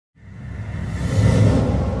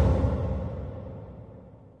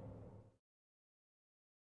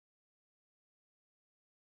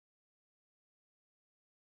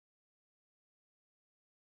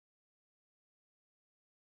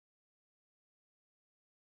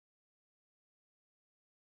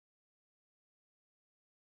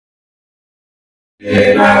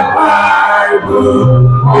In the Bible,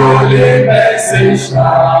 holy message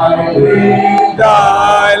shining,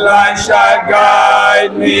 thy light shall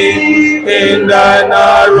guide me in the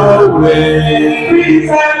narrow way.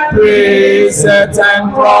 Precept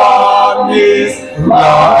and promise,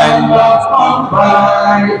 law and love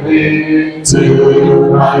combine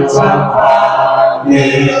to my promise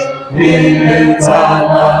in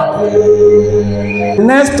eternity. The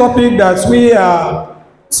next topic that we are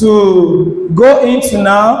to go into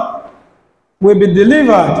now will be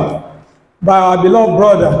delivered by our beloved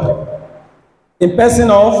brother in person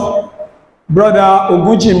of Brother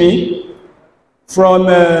Ogunjimi from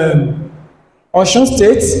Osun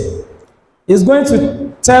State. He's going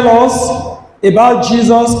to tell us about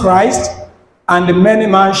Jesus Christ and the many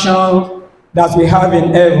mansions that we have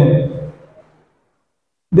in heaven.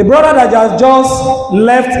 The brother that has just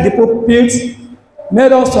left the pulpit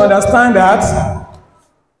made us to understand that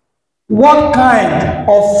what kind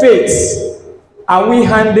of faith are we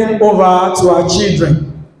handing over to our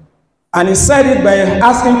children? And he said it by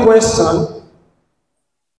asking question,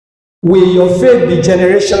 will your faith be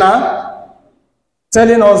generational?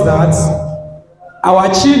 Telling us that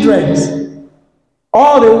our children,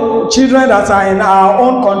 all the children that are in our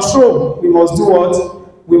own control, we must do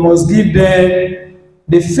what? We must give them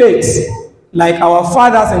the faith like our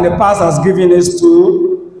fathers in the past has given us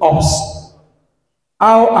to us.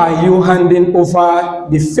 How are you handing over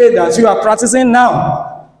the faith that you are practicing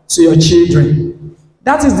now to your children?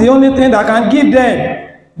 That is the only thing that can give them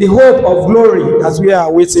the hope of glory that we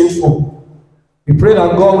are waiting for. We pray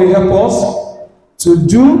that God will help us to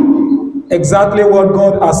do exactly what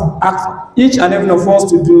God has asked each and every one of us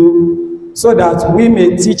to do, so that we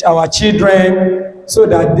may teach our children, so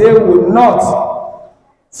that they will not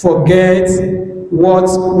forget what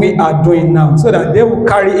we are doing now, so that they will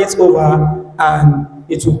carry it over and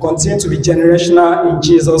it will continue to be generational in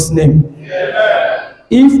Jesus' name. Amen.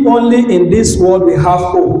 If only in this world we have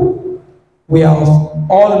hope, we are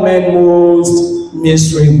all men most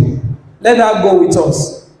miserable. Let that go with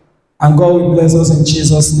us, and God will bless us in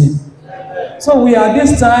Jesus' name. Amen. So we at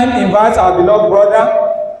this time invite our beloved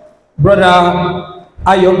brother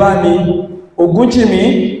Ayobami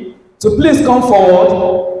Ogunjimi, to please come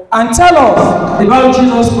forward and tell us about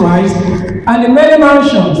Jesus Christ and the many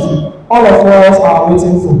mansions all of us are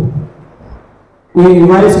waiting for. We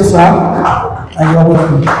invite you, sir, and you are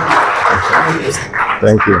welcome.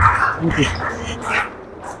 Thank you.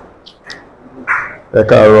 Ẹ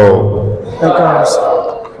káàárọ̀. Ẹ káàárọ̀, sir.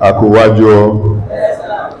 Àkúwájú o.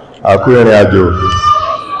 Àkú ìrìn àjò.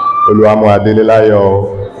 Olúwa mú adélé láyọ̀.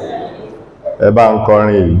 Ẹ bá ń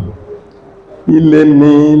kọrin yìí. Ilé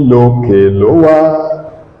mi lókè ló wà.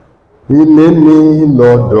 Ilé mi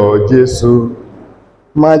lọ́dọ̀ Jésù.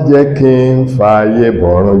 Má jẹ́ kí n fààyè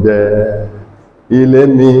bọ̀rùn jẹ́. Ilé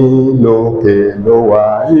mi lókè ló wà.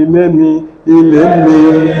 Ilé mi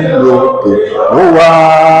lókè ló wà.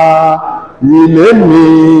 Ilé mi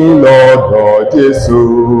lọ́dọ̀ Jésù.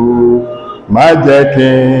 Má jẹ́ kí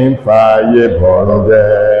n fààyè bọ̀rùn jẹ́.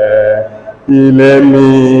 Ilé mi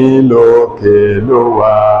lókè ló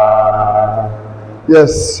wà.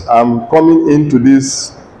 Yes, I'm coming into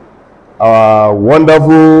this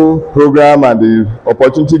wonderful program and the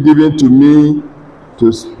opportunity given to me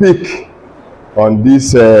to speak on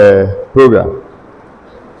this program.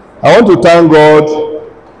 I want to thank God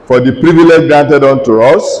for the privilege granted unto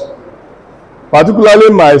us,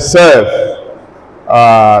 particularly myself,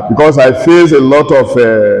 because I face a lot of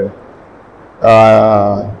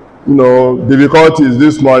difficulties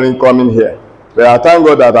this morning coming here. But I thank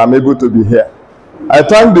God that I'm able to be here. I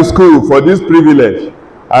thank the school for this privilege,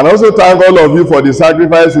 and also thank all of you for the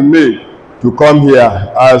sacrifice you made to come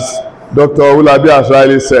here, as Dr. Ulabi has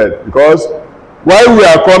rightly said, because while we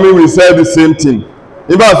are coming, we said the same thing.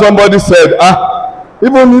 In fact, somebody said,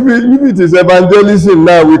 even if it is evangelism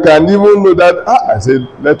now, we can even know that. I said,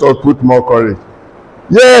 let us put more courage.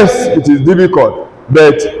 Yes, it is difficult,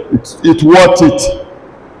 but it's worth it.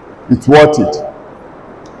 It's worth it.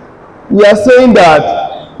 We are saying that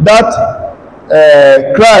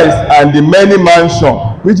Christ and the many mansions,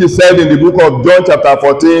 which is said in the book of John chapter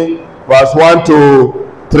 14, verse 1 to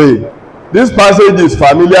 3. This passage is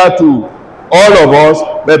familiar to all of us,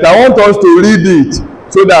 but I want us to read it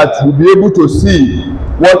so that we'll be able to see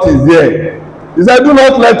what is there. He said, do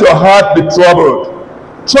not let your heart be troubled.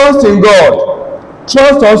 Trust in God.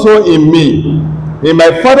 Trust also in me. In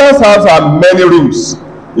my Father's house are many rooms.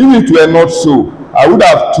 If it were not so, I would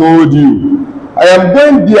have told you. I am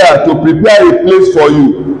going there to prepare a place for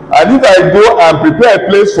you. And if I go and prepare a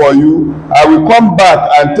place for you, I will come back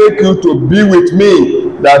and take you to be with me,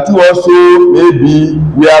 that you also may be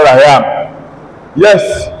where I am.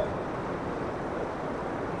 Yes,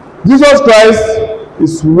 Jesus Christ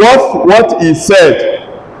is worth what he said.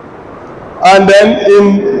 And then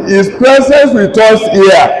in his presence with us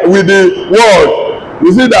here, with the world,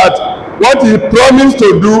 you see that what he promised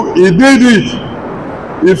to do, he did it.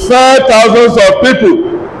 He fed thousands of people.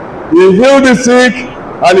 He healed the sick,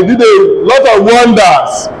 and he did a lot of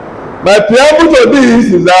wonders. My preamble to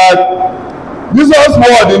this is that Jesus'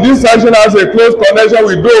 word in this section has a close connection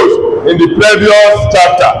with those in the previous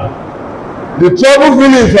chapter. The troubled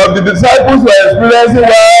feelings of the disciples were experiencing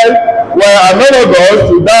were analogous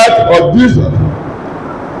to that of Jesus.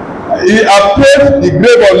 He approached the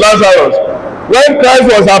grave of Lazarus. When Christ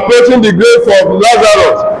was approaching the grave of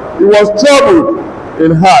Lazarus, he was troubled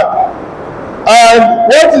in heart. And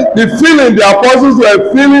what the feeling the apostles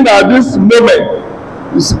were feeling at this moment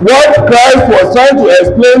is what Christ was trying to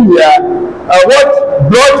explain here. And what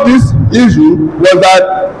brought this issue was that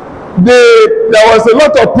there was a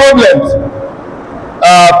lot of problems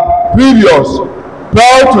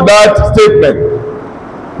prior to that statement.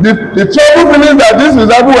 The trouble feelings that these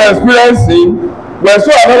disciples were experiencing were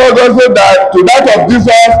so analogous to that of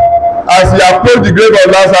Jesus as he approached the grave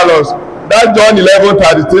of Lazarus. That's John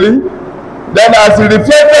 11:33. Then as he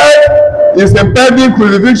reflected his impending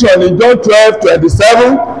crucifixion in John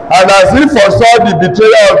 12:27, and as he foresaw the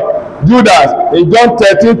betrayal of Judas in John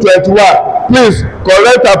 13:21. Please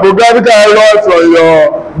correct typographical error from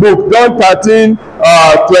your book. John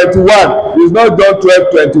 13:21 is not John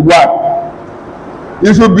 12:21.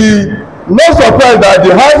 You should be not surprised that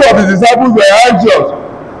the hearts of his disciples were anxious.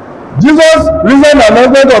 Jesus' recent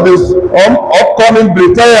announcement of his upcoming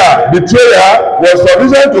betrayal was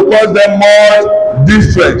sufficient to cause them much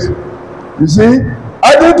distress. You see,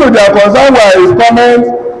 adding to their concern were his comments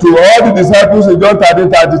to all the disciples in John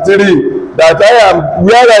 13:33 that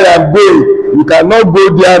where I am going, you cannot go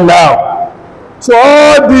there now. So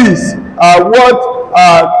all these are what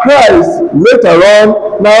Christ later on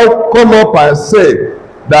now come up and say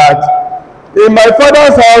that in my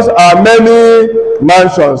Father's house are many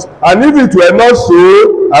mansions, and if it were not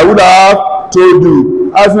so, I would have told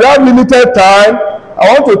you. As we have limited time,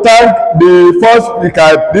 I want to thank the first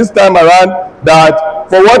speaker this time around that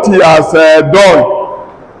for what he has done,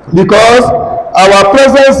 because our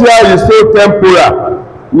presence here is so temporal.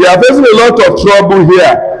 We are facing a lot of trouble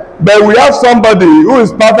here, but we have somebody who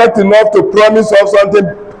is perfect enough to promise us something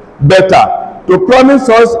better, to promise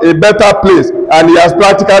us a better place, and he has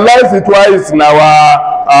practicalized it while he's in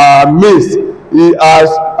our midst. He has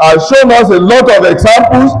shown us a lot of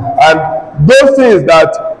examples and those things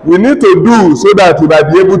that we need to do so that we might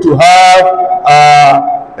be able to have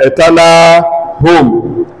eternal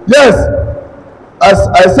home. Yes, as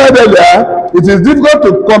I said earlier, it is difficult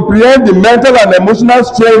to comprehend the mental and emotional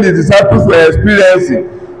strain the disciples were experiencing.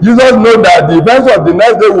 Jesus knew that the events of the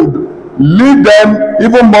next day would leave them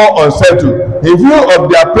even more unsettled. In view of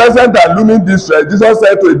their present and looming distress, Jesus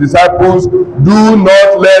said to his disciples, "Do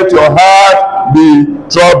not let your heart be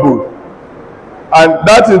troubled." And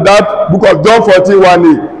that is that book of John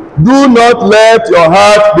 14:1. Do not let your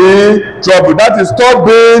heart be troubled. That is, stop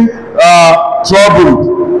being troubled.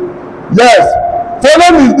 Yes,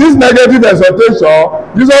 following this negative exhortation,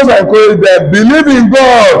 Jesus encouraged them, believe in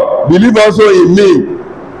God, believe also in me.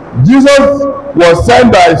 Jesus was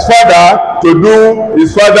sent by his Father to do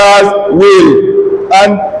his Father's will.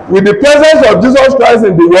 And with the presence of Jesus Christ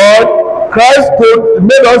in the world, Christ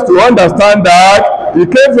made us to understand that he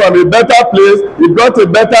came from a better place, he brought a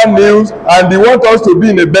better news, and he wants us to be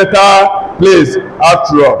in a better place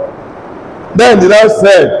after all. Then he now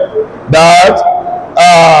said that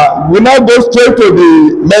we now go straight to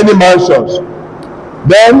the many mansions.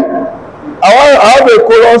 Then I have a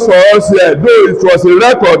chorus for us here, though it was a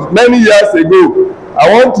record many years ago. I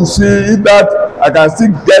want to see if that I can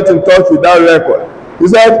still get in touch with that record. He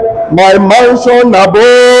said, my mansion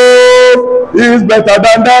above is better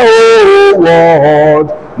than the whole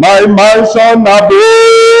world. My mansion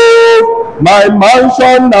above, my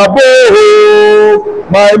mansion above,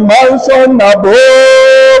 my mansion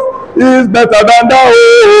above is better than the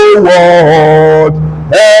whole world.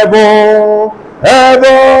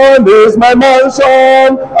 Heaven is my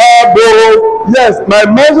mansion above. Yes, my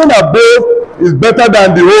mansion above is better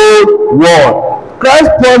than the whole world. Christ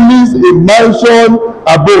promised a mansion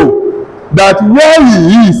above, that where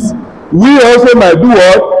he is, we also might do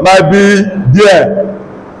what? Might be there.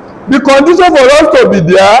 The condition for us to be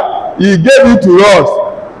there, he gave it to us.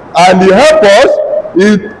 And he helped us,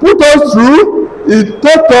 he put us through, he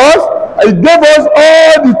taught us, he gave us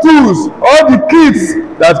all the tools, all the kits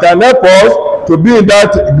that can help us to be in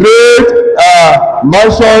that great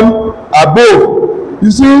mansion above.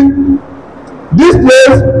 You see, This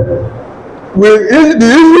place, the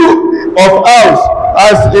issue of house,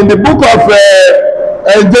 as in the book of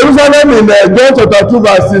Jerusalem in John chapter 2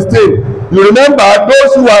 verse 16, you remember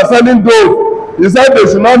those who are selling dough, he said they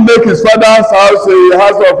should not make his father's house a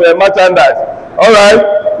house of merchandise. All right,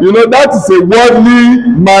 you know, that is a worldly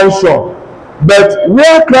mansion. But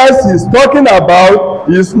where Christ is talking about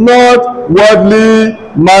is not worldly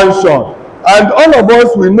mansion. And all of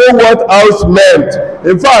us, we know what house meant.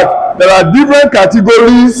 In fact, there are different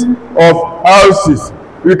categories of houses.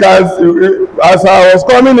 We can, as I was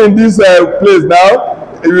coming in this place now,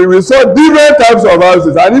 we saw different types of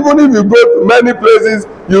houses. And even if you go to many places,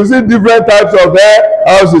 you see different types of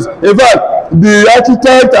houses. In fact, the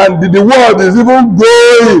architect and the world is even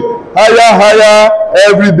going higher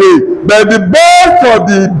every day. But the best of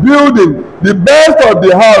the building, the best of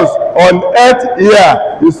the house on earth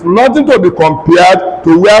here is nothing to be compared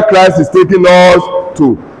to where Christ is taking us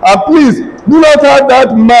to. And please, do not have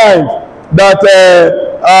that mind that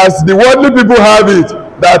as the worldly people have it,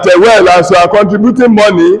 that well, as you are contributing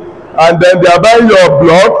money and then they are buying your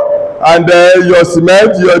block and your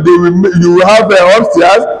cement, you have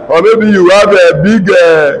upstairs, or maybe you have a big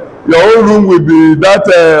your own room will be that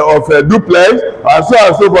of a duplex, and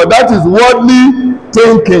so forth. That is worldly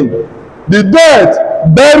thinking. The death,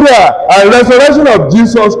 burial, and resurrection of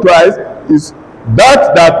Jesus Christ is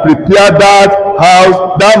that prepared that house,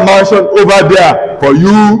 that mansion over there for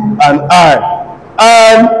you and I.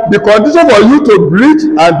 And the condition for you to reach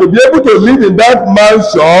and to be able to live in that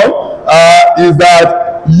mansion is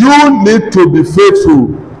that you need to be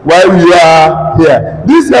faithful while you are here.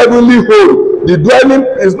 This heavenly home, the dwelling,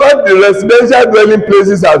 is not the residential dwelling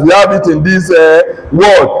places as we have it in this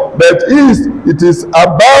world, but it is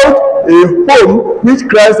about a home which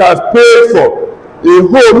Christ has paid for, a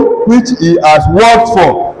home which he has worked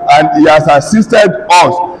for, and he has assisted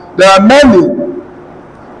us. There are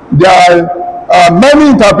many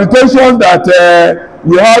interpretations that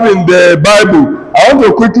we have in the Bible. I want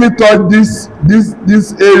to quickly touch this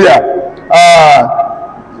area.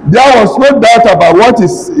 There was no doubt about what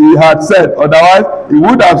he had said, otherwise he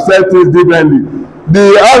would have said things differently.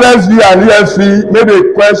 The RSV and ESV made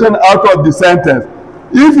a question out of the sentence.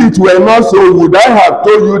 If it were not so, would I have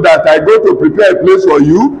told you that I go to prepare a place for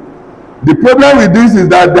you? The problem with this is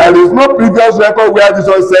that there is no previous record where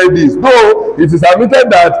Jesus said this. Though it is admitted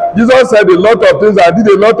that Jesus said a lot of things and did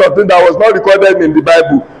a lot of things that was not recorded in the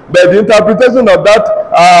Bible. But the interpretation of that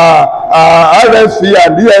RSV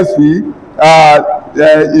and ESV,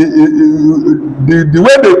 the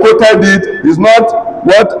way they quoted it is not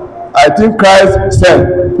what I think Christ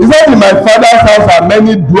said. He said, in my Father's house are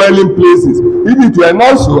many dwelling places. If it were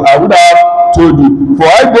not so, I would have told you. For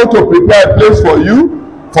I go to prepare a place for you.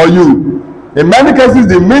 In many cases,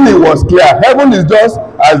 the meaning was clear. Heaven is just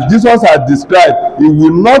as Jesus had described. He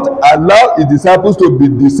will not allow his disciples to be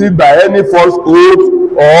deceived by any false hope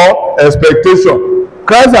or expectation.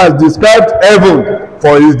 Christ has described heaven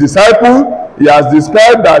for his disciples. He has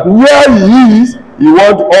described that where he is, he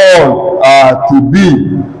wants all to be.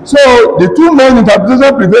 So the two main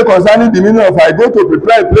interpretations prevail concerning the meaning of I go to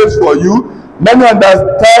prepare a place for you. Many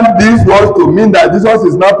understand this was to mean that Jesus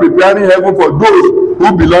is now preparing heaven for those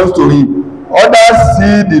who belong to him. Others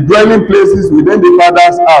see the dwelling places within the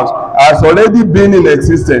Father's house as already being in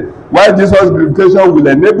existence, while Jesus' glorification will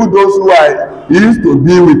enable those who are his to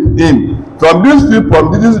be with him. From this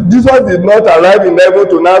viewpoint, Jesus did not arrive in heaven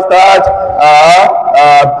to now start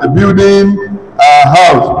building a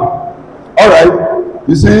house. All right,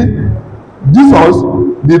 you see, Jesus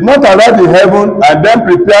did not arrive in heaven and then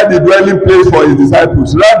prepare the dwelling place for his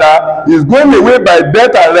disciples. Rather, his going away by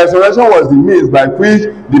death and resurrection was the means by which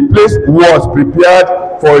the place was prepared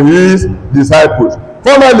for his disciples.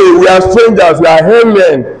 Formerly, we are strangers, we are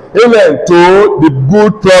alien to the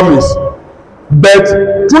good promise. But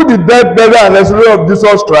through the death, burial, and resurrection of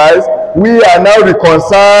Jesus Christ, we are now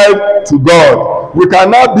reconciled to God. We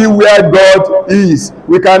can now be where God is.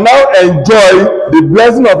 We can now enjoy the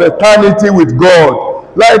blessing of eternity with God.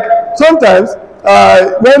 Like sometimes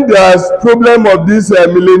when there's problem of this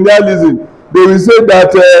millennialism, they will say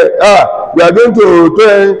that we are going to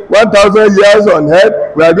 1,000 years on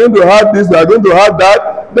earth, we are going to have this, we are going to have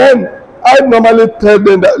that. Then I normally tell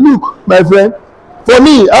them that, look, my friend, for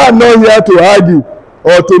me, I am not here to argue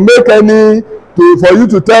or to make for you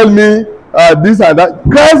to tell me this and that.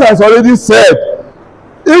 Christ has already said,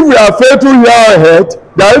 if we are faithful here on earth,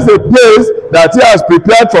 there is a place that he has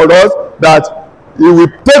prepared for us that he will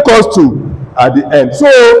take us to at the end.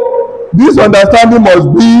 So this understanding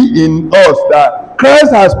must be in us that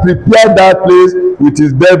Christ has prepared that place with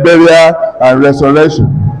his death, burial, and resurrection.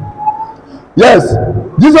 Yes,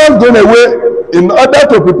 Jesus going away in order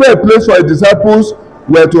to prepare a place for his disciples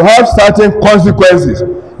were to have certain consequences.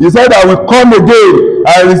 He said, I will come again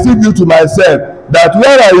and receive you to myself, that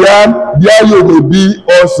where I am, there you may be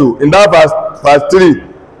also. In that verse 3.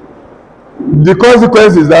 The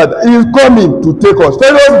consequence is that he is coming to take us.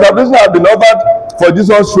 Various interpretations have been offered for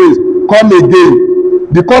Jesus' phrase, come again.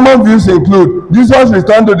 The common views include Jesus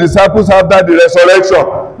returned to the disciples after the resurrection.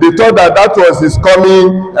 They thought that that was his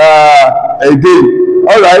coming again.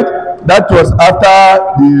 All right, that was after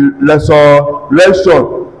the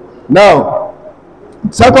resurrection. Now,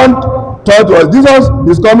 second thought was Jesus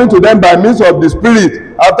is coming to them by means of the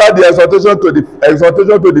Spirit after the exhortation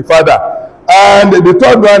to the Father. And the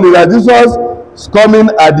third one is that Jesus is coming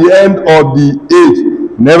at the end of the age.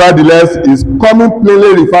 Nevertheless, his coming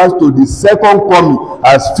plainly refers to the second coming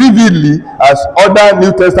as vividly as other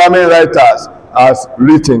New Testament writers has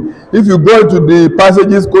written. If you go to the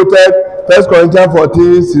passages quoted, 1 Corinthians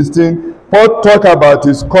 14:16, Paul talk about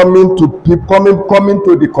his coming to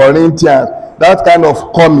the Corinthians, that kind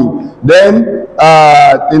of coming. Then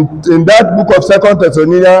in that book of 2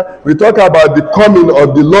 Thessalonians, we talk about the coming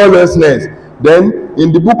of the lawlessness. Then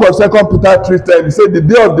in the book of 2 Peter 3:10, he said the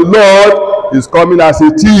day of the Lord is coming as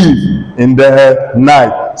a thief in the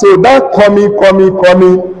night. So that coming,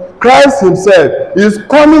 Christ himself is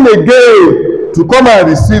coming again to come and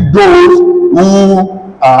receive those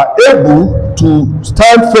who are able to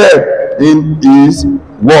stand firm in his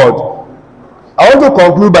word. I want to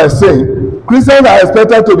conclude by saying Christians are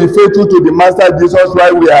expected to be faithful to the Master Jesus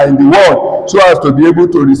while we are in the world, so as to be able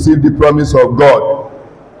to receive the promise of God.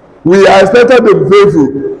 We are expected to be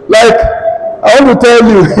faithful. Like, I want to tell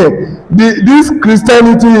you, this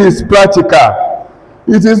Christianity is practical.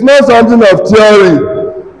 It is not something of theory.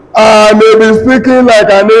 I may be speaking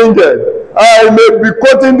like an angel. I may be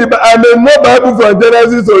quoting I may know Bible from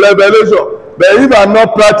Genesis to Revelation. But if I'm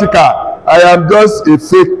not practical, I am just a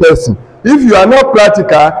fake person. If you are not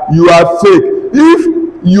practical, you are fake. If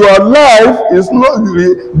your life is not,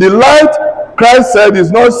 the light Christ said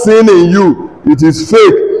is not seen in you, it is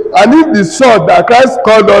fake. And if the sword that Christ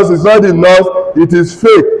called us is not in us, it is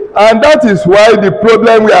fake. And that is why the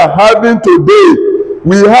problem we are having today,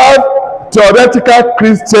 we have theoretical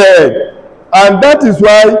Christians. And that is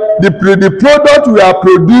why the product we are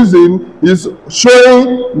producing is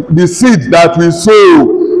showing the seed that we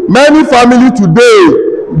sow. Many families today,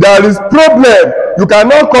 there is problem. You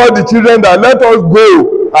cannot call the children that let us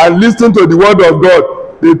go and listen to the word of God.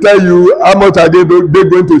 They tell you how much are they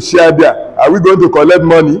going to share there. Are we going to collect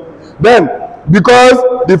money? Then, because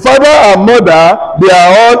the father and mother, they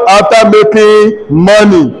are all after making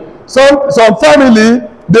money. Some family,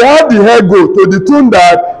 they have the ego to the tune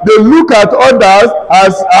that they look at others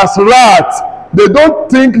as rats. They don't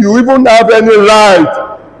think you even have any right.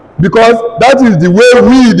 Because that is the way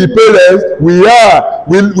we, the parents, we are.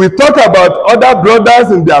 We talk about other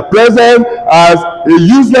brothers in their presence as a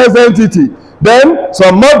useless entity. Then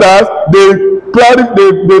some mothers, they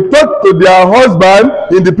talk to their husband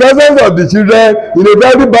in the presence of the children in a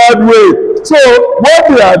very bad way. So what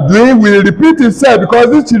they are doing will repeat itself,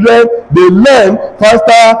 because these children, they learn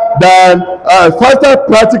faster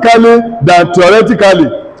practically than theoretically.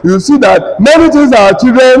 You see that many things our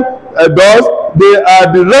children does, they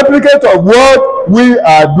are the replicate of what we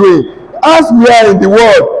are doing. As we are in the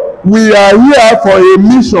world, we are here for a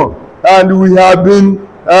mission, and we have been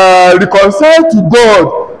reconciled to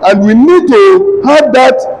God, and we need to have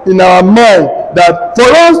that in our mind, that for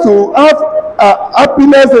us to have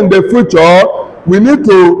happiness in the future, we need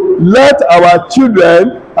to let our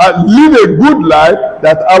children live a good life,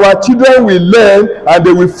 that our children will learn and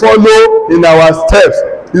they will follow in our steps.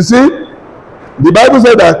 You see, the Bible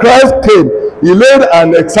said that Christ came, he laid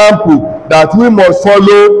an example that we must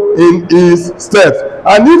follow in his steps.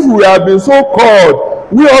 And if we have been so called,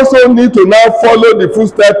 we also need to now follow the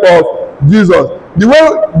footsteps of Jesus. The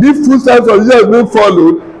way these footsteps of Jesus being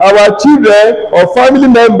followed, our children or family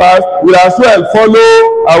members will as well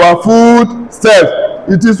follow our footsteps.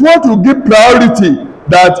 It is what will give priority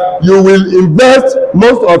that you will invest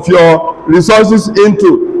most of your resources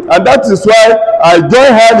into. And that is why I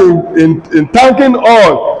join hand in thanking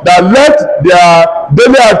all that let their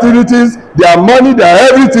daily activities, their money, their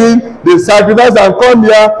everything, they sacrifice and come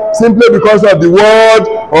here simply because of the word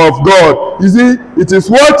of God. You see, it is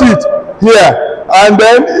worth it here. And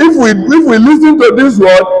then if we listen to this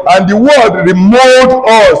word and the word remold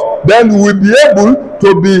us, then we will be able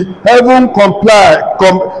to be heaven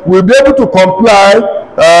we'll be able to comply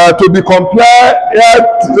to be compliant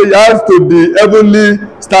to the heavenly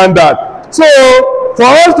standard. So for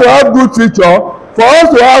us to have good future, for us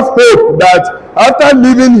to have hope that after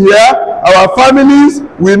living here our families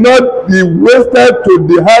will not be wasted to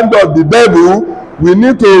the hand of the devil, we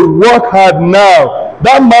need to work hard now.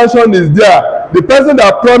 That mansion is there. The person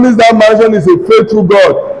that promised that mansion is a faithful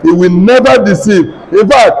God. He will never deceive. In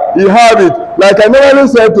fact, he have it. Like I normally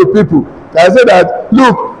say to people, I say that,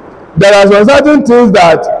 look, there are some certain things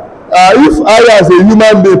that if I as a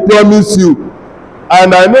human being promise you,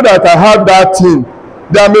 and I know that I have that thing,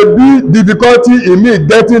 there may be difficulty in me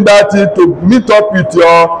getting that thing to meet up with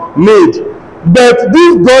your need. But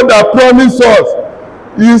this God that promised us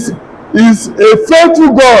is a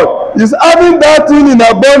faithful God. Is having that thing in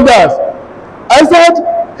abundance. I said,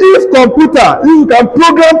 if you can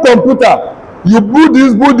program computer, you put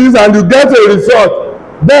this and you get a result,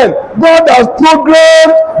 then God has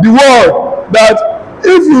programmed the world that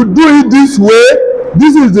if you do it this way,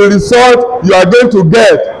 this is the result you are going to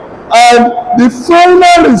get. And the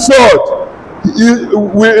final result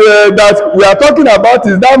that we are talking about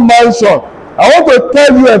is that mansion. I want to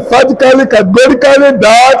tell you emphatically, categorically,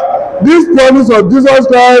 that this promise of Jesus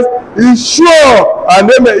Christ is sure and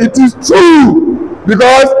amen. It is true,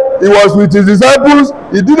 because he was with his disciples.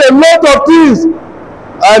 He did a lot of things.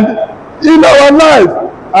 And in our life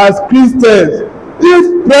as Christians, if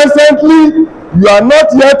presently you are not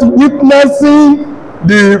yet witnessing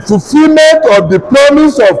the fulfillment of the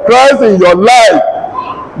promise of Christ in your life,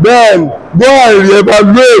 then go and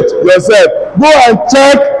reevaluate yourself. Go and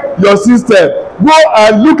check your system. Go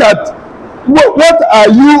and look at what are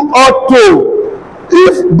you up to.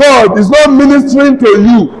 If God is not ministering to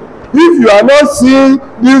you, if you are not seeing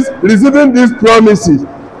this, receiving these promises,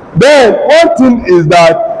 then one thing is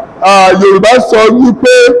that Yorùbá sọ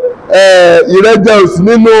wípé ìrẹ́jẹ ò sí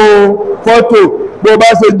nínú fọ́tò, bó bá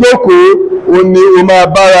ṣe jókòó òun ni o máa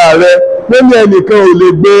bára rẹ. Lẹ́nu ẹnìkan ò lè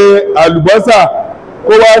gbé àlùbọ́sà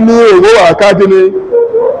kó wá ní òwò àkákíní,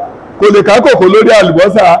 kò lè ká kòkó lórí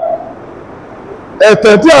àlùbọ́sà.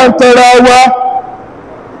 Ẹ̀tẹ̀ tí a ń tẹra wa,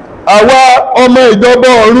 àwa ọmọ ìjọba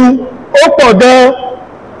ọ̀run ó pọ̀ gan.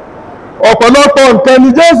 Ọ̀pọ̀lọpọ̀ nǹkan ni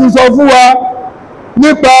Jésù sọ fún wa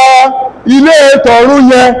nípa ilé tọ̀run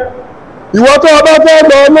yẹn. Ìwọ tó bá fẹ́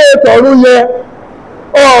lọ ilé tọ̀run yẹn,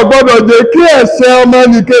 o gbọ́dọ̀ jẹ́ kí ẹ̀ṣẹ̀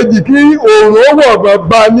ọmọnìkejì kí òòrùn wọ̀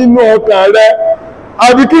bá nínú ọkàn rẹ.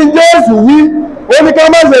 Àbí kí Jésù wí, ó ní ká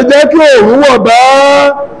má ṣe jẹ́ kí òòrùn wọ̀ bá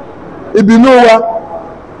ìbínú wa.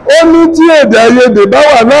 Ó ní tí èdè àìyedè bá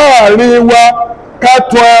wà láàrin wa, ká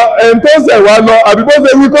tọ̀ ẹni tó ṣẹ̀ wá lọ, àbí bó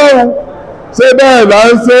ṣe wí kọ́run. Ṣé bẹ́ẹ̀ là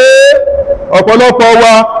ń ṣe é? Ọ̀pọ̀lọpọ̀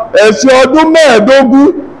wa ẹ̀ṣẹ̀ ọdún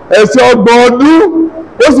 15, ẹ̀ṣẹ̀ 30 ọdún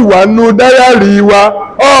ó sì wà nínú dáyàrí wa.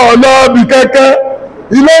 Ọlọ́ọ̀bì kẹ́kẹ́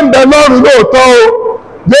ilé ń bẹ lọ́run lóòótọ́ o,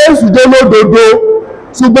 Jésù jẹ́ lódodo,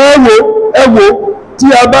 ṣùgbọ́n ẹ wò tí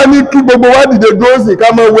a bá ní kí gbogbo wa dìde dúró sí ká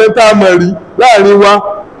mọ̀ wẹ́ tá a mọ̀ rí láàrin wa.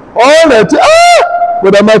 Ọ̀rẹ́ tí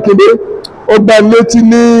Bọ̀dá Mákindé ó gbá létí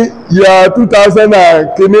ní ìyá 2000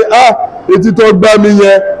 kìíní etí tó gbá mi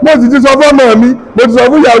yẹn, mo sì ti sọ fọ́mọ mi, mo ti sọ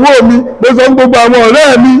fún ìyàwó mi, mo sọ fún gbogbo àwọn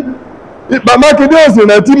ọ̀rẹ́ mi. Mákindé ò sì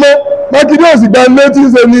rántí mọ́, Mákindé ò sì gbá létí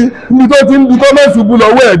ṣe ni ibi tó ti ń di kọ́mọ̀ ṣubú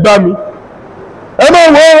lọ́wọ́ ẹ̀ gbá mi. Ẹ máa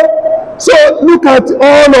wọ́, so look at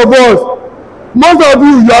all of us. Most of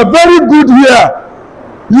you are very good here.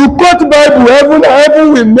 You quote Bible,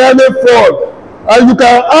 heaven will nearly fall, and you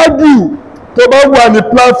can argue tó bá wà ní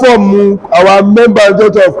platform our member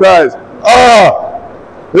Church of Christ.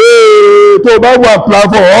 Tó bá wà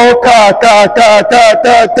platform ká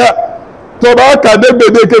tó bá kàdé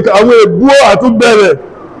gbèdéke àwọn èbú àtúbẹ̀rẹ̀,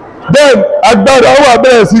 then agbára wà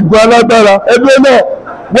bẹ̀rẹ̀ sí gun alágbára. Ẹgbẹ́ náà,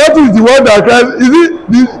 what is the word that Christ is it?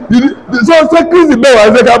 So say Christ bẹ́ẹ̀ wá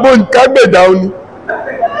ṣe ká gbèjà òní.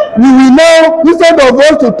 We will now, instead of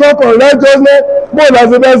us to talk on righteousness, more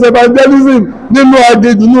as a evangelism nínú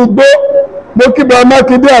aginjù nínú gbó. Mo kí Bọ̀dá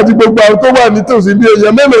Mákindé àti gbogbo àwọn tó wà nítòsí bí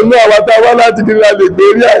èèyàn mélòó ní àwa tá a wá láti kiri lè gbé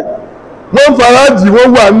orí àyè. Wọ́n farajì, wọ́n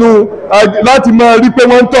wà nù láti máa rí pé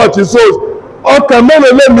wọ́n ń tọ́ọ̀tì souls. Ọkàn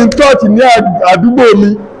mélòó lèmi ń tọ́ọ̀tì ní àdúgbò mi.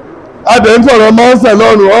 Adẹ̀ ń sọ̀rọ̀ máa ń sẹ̀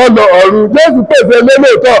lọ́rùn ọ̀lọ́ ọ̀run. Jésù pèsè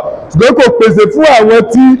lélòótọ́, ṣùgbọ́n kò pèsè fún àwọn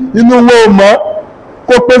tí inú wọn ò mọ́.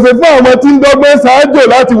 Kò pèsè fún àwọn tí ń dọ́gbọ́n ṣáájò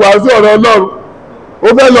láti wàásù ọ̀rọ̀ Ọlọ́run. Ó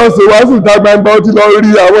fẹ́ lọ ṣèwàásù ìta gbangba, ó ti lọ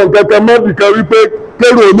rí àwọn nǹkan kan mọ́bì kan wípé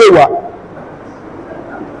kérò lè wà.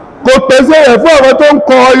 Kò pèsè rẹ̀ fún àwọn tó ń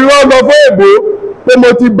kọ irọ́ lọ fún èbó pé mo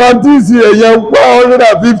ti baptisi èèyàn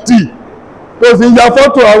 150 tó sì ń ya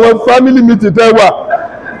fọ́tò àwọn family meeting tẹ́ wà.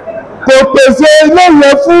 Kò pèsè ilé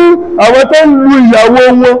yẹn fún àwọn tó ń lu ìyàwó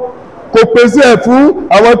wọn. Kò pèsè ẹ̀ fún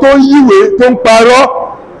àwọn tó ń yíwèé tó ń parọ́.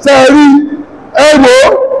 Sẹ́ẹ̀rí ẹ̀rọ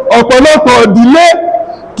ọ̀pọ̀lọpọ̀ ìdílé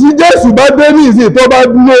tí Jésù bá dé ní ìsìn tó bá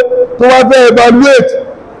dúró tó wá fẹ́ evaluate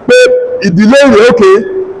pé ìdílé rẹ̀ òkè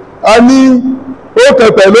a ní ó kan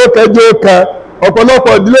pẹ̀lú ó kẹjọ kan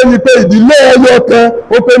ọ̀pọ̀lọpọ̀ ìdílé ni pé ìdílé ẹyọ kan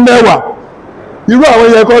ó pé mẹ́wàá irú àwọn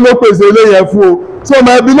yẹn kọ́ ló pèsè ilé yẹn fún o. So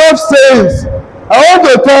my beloved saints, I want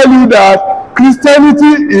to tell you that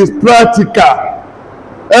Christianity is practical.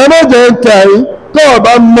 ẹ má jẹ́ ń kà yín tó o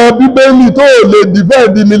bá mọ bíbélì tó o lè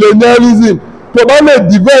defend millennialism tó o bá lè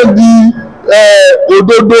defend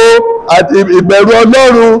òdodo àti ìbẹ̀rù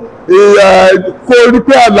Ọlọ́run kó o rí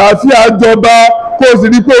pé àlàáfíà jọba kó o sì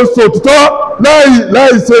rí pé o sòtítọ́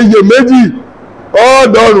láì ṣe iyèméjì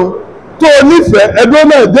ọ̀ọ́dọ́rùn tó o nífẹ̀ẹ́ ẹgbẹ́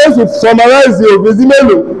náà Jésù summarize òfin sí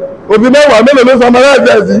mélòó òfin mẹ́wàá mélòó ló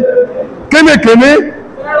summarize ẹ̀ sí kínníkínní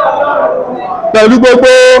pẹ̀lú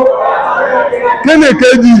gbogbo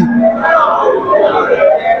kínníkejì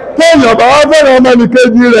kéèyàn bá wá fẹ́ràn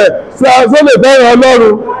ọmọnìkejì rẹ̀ ṣe lè fẹ́ràn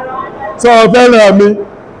Ọlọ́run sọ fẹ́ràn mi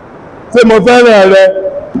ṣé mo fẹ́ràn rẹ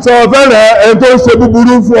sọ fẹ́ràn ẹni tó ń ṣe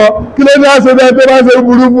búburú fún ọ kí ló ní á ṣe bẹ́ẹ̀ tó bá ń ṣe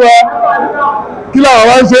búburú fún ọ kí làwọn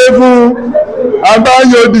wá ń ṣe fún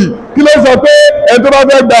àbáyọdì kí ló sọ pé ẹni tó bá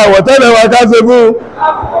fẹ́ gba àwọ̀tẹ́lẹ̀ wa ká ṣe fún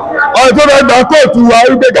ọ̀rẹ́ tó fẹ́ gba kóòtù wa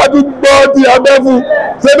wípé ká tún gbọ́ tí a bẹ́ fún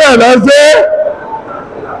ṣé bẹ́ẹ̀ náà ṣe.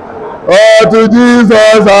 To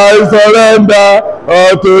Jesus I surrender,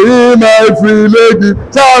 to him I freely give.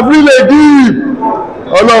 Ṣáà freely give.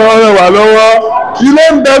 Ọlọ́run rẹ̀ wà lọ́wọ́. Ilé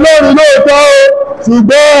ń bẹ lọ́run lóòótọ́ o,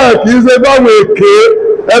 ṣùgbọ́n kì í ṣe báwọn èké.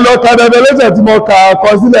 Ẹ lọ ka Revelation tí mo kà kọ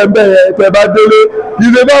sílẹ̀ ń bẹ̀ yẹn tẹ́ bá délé. Kì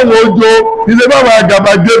í ṣe báwọn ojo, kì í ṣe báwọn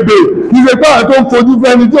àgàbàgebè, kì í ṣe báwọn tó ń fojú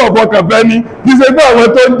fẹ́ni tí ọ̀fọ̀ kàn fẹ́ni, kì í ṣe báwọn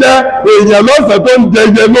tó ń jẹ́ èèyàn lọ́sàn tó ń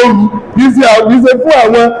jẹyẹ lóru, kì í ṣe fún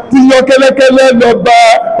àwọn tí yọ kẹ́lẹ́kẹ́lẹ́ lọ bá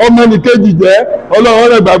ọmọnìkejì jẹ́. Ọlọ́run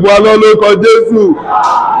rẹ̀ gbàgbọ́ alọ́ lórúkọ Jésù.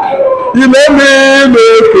 Ilé mi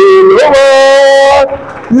lòkè lówó,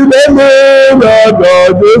 ilé mi lọ́dọ̀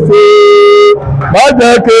Jésù, má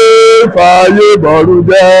jẹ́ kí fààyè bọ̀rù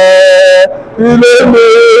jẹ́, ilé mi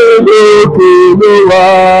lòkè lówó.